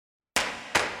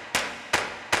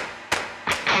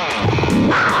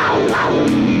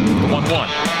The 1-1.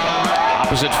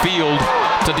 Opposite field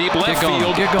to deep left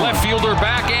field. Left fielder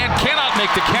back and cannot make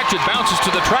the catch. It bounces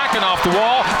to the track and off the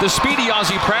wall. The speedy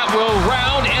Ozzie Pratt will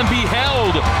round and be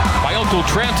held by Uncle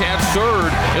Trent at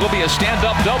third. It'll be a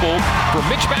stand-up double for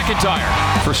Mitch McIntyre.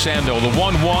 For Sando, the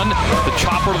 1-1, the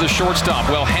chopper to the shortstop.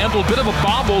 Well handled, bit of a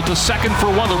bobble to second for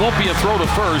one. There won't be a throw to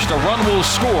first. A run will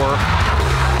score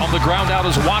on the ground out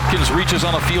as Watkins reaches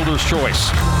on a fielder's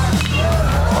choice.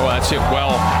 Oh, that's it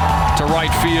well to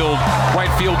right field.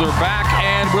 Right fielder back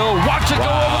and will watch it go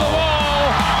over the wall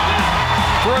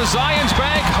for a Zions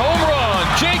Bank home run.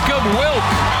 Jacob Wilk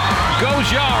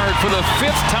goes yard for the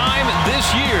 5th time this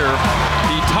year.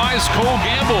 He ties Cole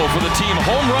Gamble for the team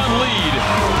home run lead.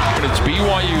 And it's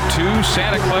BYU 2,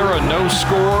 Santa Clara no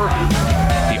score.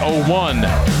 The 0-1.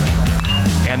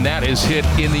 And that is hit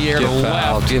in the air to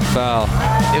left. Get foul.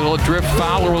 It'll drift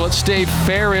foul, or will it stay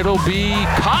fair? It'll be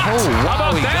caught. Oh, wow, How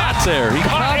about he that? got there. He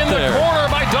caught got in there. The corner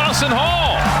by Dawson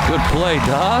Hall. Good play,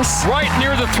 Doss. Right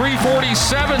near the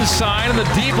 347 sign in the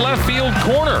deep left field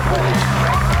corner.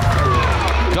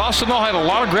 Dawson Hall had a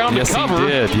lot of ground to cover, he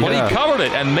did, but he covered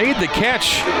it and made the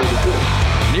catch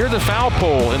near the foul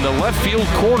pole in the left field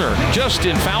corner, just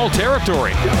in foul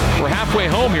territory. We're halfway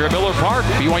home here at Miller Park.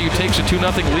 BYU takes a 2-0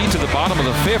 lead to the bottom of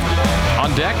the 5th.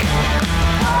 On deck.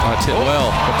 That's it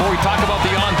well. Before we talk about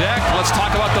the on deck, let's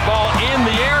talk about the ball in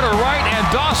the air to right, and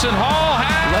Dawson Hall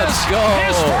has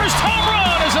his first home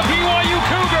run as a BYU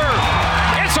Cougar.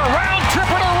 It's a round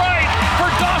tripper to right for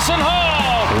Dawson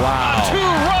Hall. Wow. A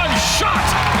 2-run shot,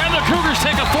 and the Cougars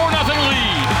take a 4-0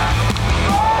 lead.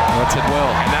 That's it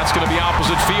well. And that's going to be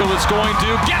opposite field. It's going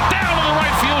to get down to the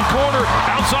right field corner,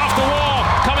 bounce off the wall,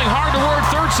 coming hard toward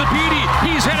third. Sapiti,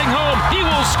 he's heading home. He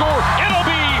will score. It'll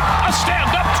be a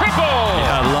stand-up triple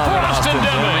for Austin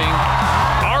Deming.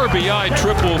 RBI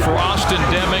triple for Austin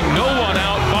Deming. No one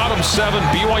out. Bottom 7.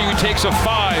 BYU takes a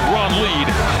 5-run lead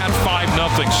at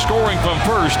 5-0. Scoring from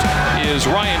first is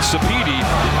Ryan Sapiti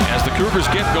as the Cougars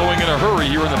get going in a hurry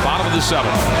here in the bottom of the 7th.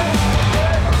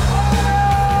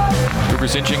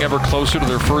 Cougars inching ever closer to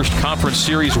their first conference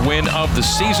series win of the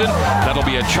season. That'll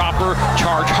be a chopper,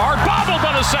 charge hard, bobbled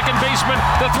by the second baseman.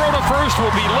 The throw to first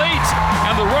will be late,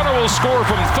 and the runner will score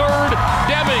from third.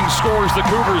 Deming scores the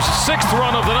Cougars' 6th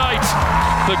run of the night.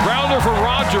 The grounder from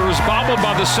Rogers, bobbled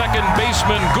by the second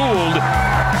baseman Gould,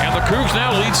 and the Cougs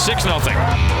now lead 6-0.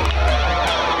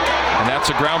 And that's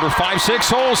a grounder 5-6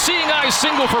 hole. Seeing eye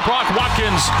single for Brock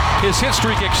Watkins. His hit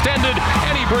streak extended,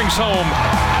 and he brings home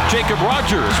Jacob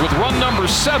Rogers with run number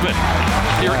 7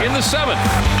 here in the 7th.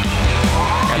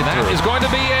 And that is going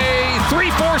to be a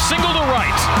 3-4 single to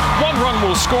right. 1 run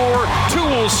will score, 2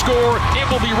 will score. It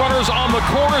will be runners on the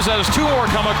corners as 2 more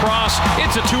come across.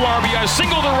 It's a 2 RBI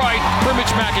single to right for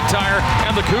Mitch McIntyre,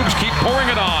 and the Cougs keep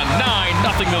pouring it on.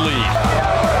 9-0 the lead.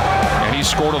 And he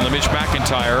scored on the Mitch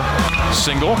McIntyre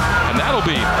single, and that'll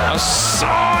be a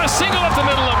single up the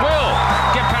middle. It will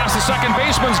get past the second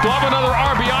baseman's glove. Another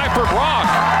RBI for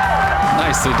Brock.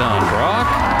 Nicely done, Brock.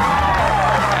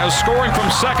 As scoring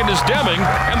from second is Deming,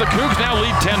 and the Cougs now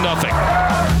lead 10-0.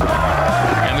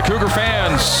 And the Cougar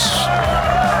fans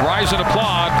rise and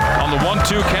applaud on the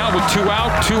 1-2 count with 2 out,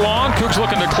 2 on. Cougs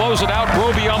looking to close it out.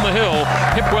 Broby on the hill.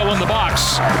 Hipwell in the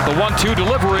box. The 1-2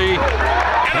 delivery.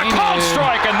 And a called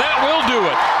strike, and that will do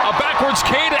it. A backwards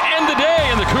K to end the day,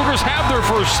 and the Cougars have their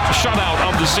first shutout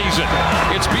of the season.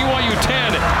 It's BYU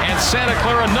 10 and Santa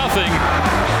Clara 0.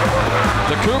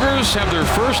 The Cougars have their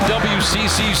first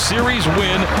WCC Series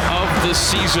win of the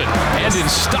season, and in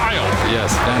style.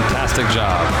 Yes, fantastic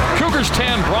job. Cougars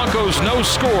 10, Broncos no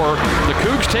score. The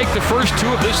Cougs take the first 2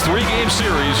 of this 3-game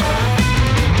series.